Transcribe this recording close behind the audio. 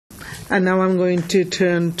And now I'm going to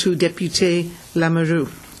turn to Deputy Lamoureux.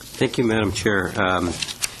 Thank you, Madam Chair.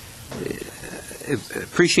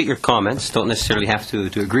 Appreciate your comments. Don't necessarily have to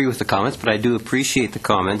agree with the comments, but I do appreciate the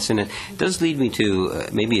comments, and it does lead me to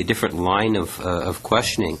maybe a different line of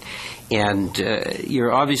questioning. And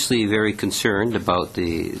you're obviously very concerned about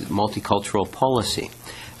the multicultural policy.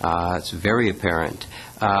 It's very apparent.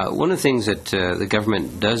 One of the things that the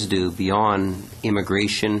government does do beyond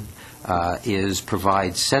immigration is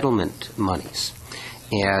provide settlement monies.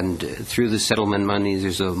 And through the settlement monies,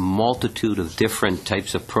 there's a multitude of different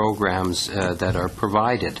types of programs that are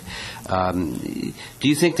provided. Do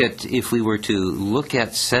you think that if we were to look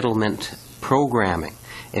at settlement programming,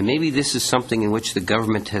 and maybe this is something in which the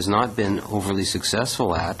government has not been overly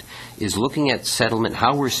successful at, is looking at settlement,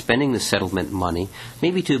 how we're spending the settlement money,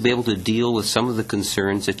 maybe to be able to deal with some of the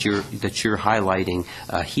concerns that you're highlighting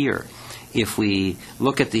here. If we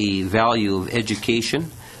look at the value of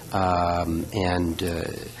education, the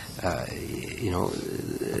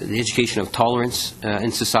education of tolerance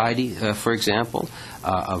in society, for example,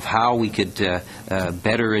 of how we could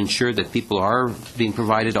better ensure that people are being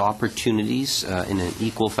provided opportunities in an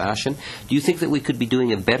equal fashion. Do you think that we could be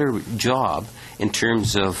doing a better job in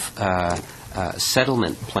terms of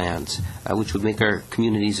settlement plans, which would make our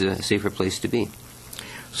communities a safer place to be?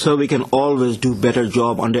 So we can always do better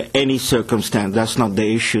job under any circumstance. That's not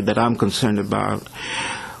the issue that I'm concerned about.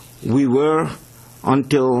 We were,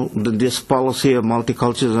 until this policy of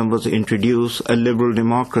multiculturalism was introduced, a liberal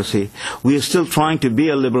democracy. We are still trying to be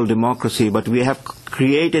a liberal democracy, but we have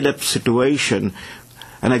created a situation,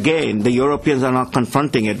 and again, the Europeans are not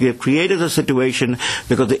confronting it. We have created a situation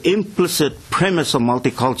because the implicit premise of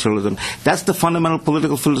multiculturalism, that's the fundamental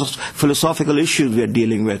political philosophical issues we are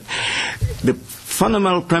dealing with. The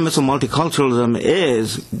fundamental premise of multiculturalism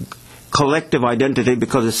is collective identity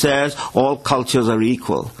because it says all cultures are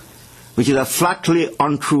equal, which is a flatly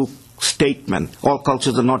untrue statement. All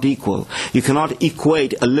cultures are not equal. You cannot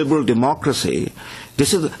equate a liberal democracy.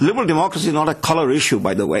 Liberal democracy is not a color issue,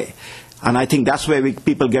 by the way. And I think that's where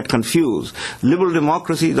people get confused. Liberal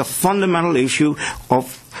democracy is a fundamental issue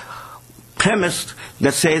of premise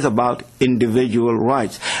that says about individual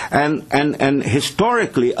rights. And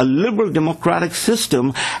historically, a liberal democratic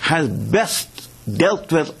system has best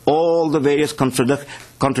dealt with all the various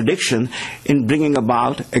contradiction in bringing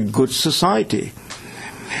about a good society.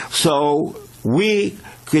 So we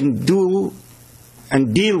can do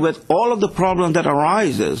and deal with all of the problems that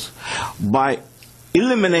arises by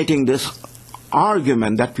eliminating this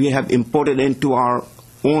argument that we have imported into our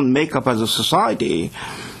own makeup as a society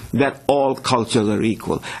that all cultures are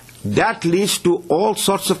equal. That leads to all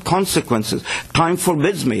sorts of consequences. Time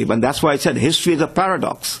forbids me, but that's why I said history is a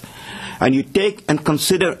paradox. And you take and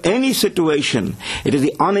consider any situation, it is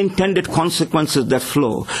the unintended consequences that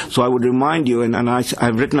flow. So I would remind you, and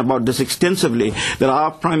I've written about this extensively, that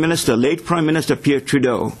our Prime Minister, late Prime Minister Pierre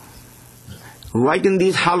Trudeau, right in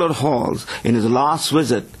these hallowed halls, in his last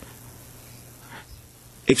visit,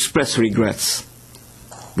 expressed regrets.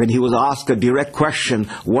 When he was asked a direct question,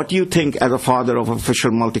 what do you think as a father of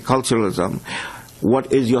official multiculturalism?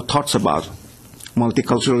 What is your thoughts about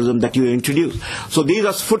multiculturalism that you introduced? So these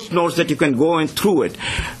are footnotes that you can go in through it.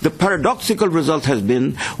 The paradoxical result has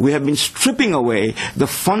been we have been stripping away the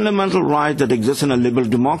fundamental right that exists in a liberal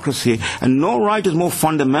democracy, and no right is more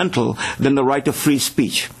fundamental than the right of free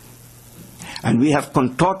speech. And we have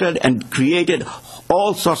contorted and created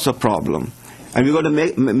all sorts of problems. And we're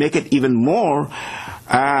going to make it even more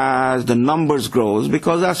as the numbers grows,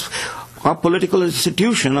 because that's our political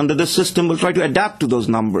institution under the system will try to adapt to those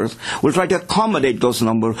numbers, will try to accommodate those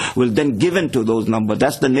numbers, will then give in to those numbers.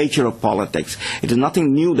 That's the nature of politics. It is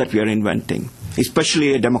nothing new that we are inventing,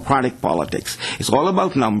 especially a democratic politics. It's all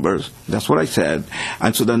about numbers. That's what I said.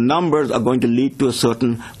 And so the numbers are going to lead to a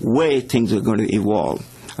certain way things are going to evolve.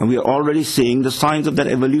 And we are already seeing the signs of that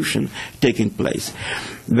evolution taking place.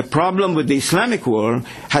 The problem with the Islamic world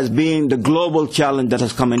has been the global challenge that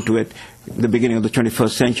has come into it the beginning of the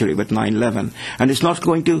 21st century with 9/11. And it's not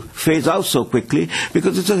going to phase out so quickly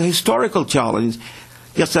because it's a historical challenge,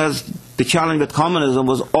 just as the challenge with communism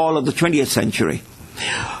was all of the 20th century.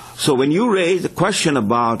 So when you raise the question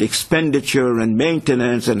about expenditure and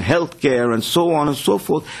maintenance and health care and so on and so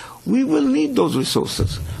forth, we will need those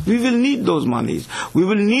resources. We will need those monies. We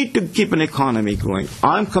will need to keep an economy growing.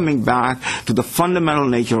 I'm coming back to the fundamental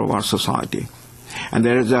nature of our society. And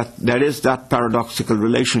there is that paradoxical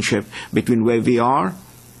relationship between where we are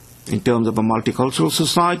in terms of a multicultural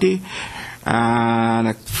society and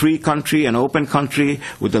a free country, an open country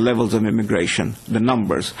with the levels of immigration, the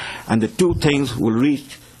numbers. And the two things will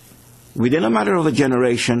reach within a matter of a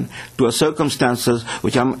generation, to a circumstances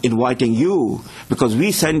which I'm inviting you, because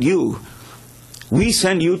we send you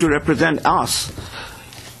to represent us,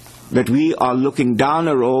 that we are looking down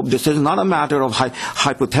a road. This is not a matter of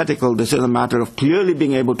hypothetical. This is a matter of clearly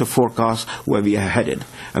being able to forecast where we are headed.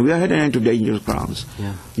 And we are headed into dangerous grounds.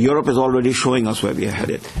 Yeah. Europe is already showing us where we are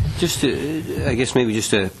headed. Just to, I guess maybe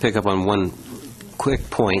just to pick up on one quick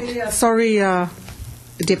point. Sorry,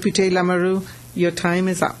 Deputy Lamoureux, your time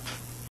is up.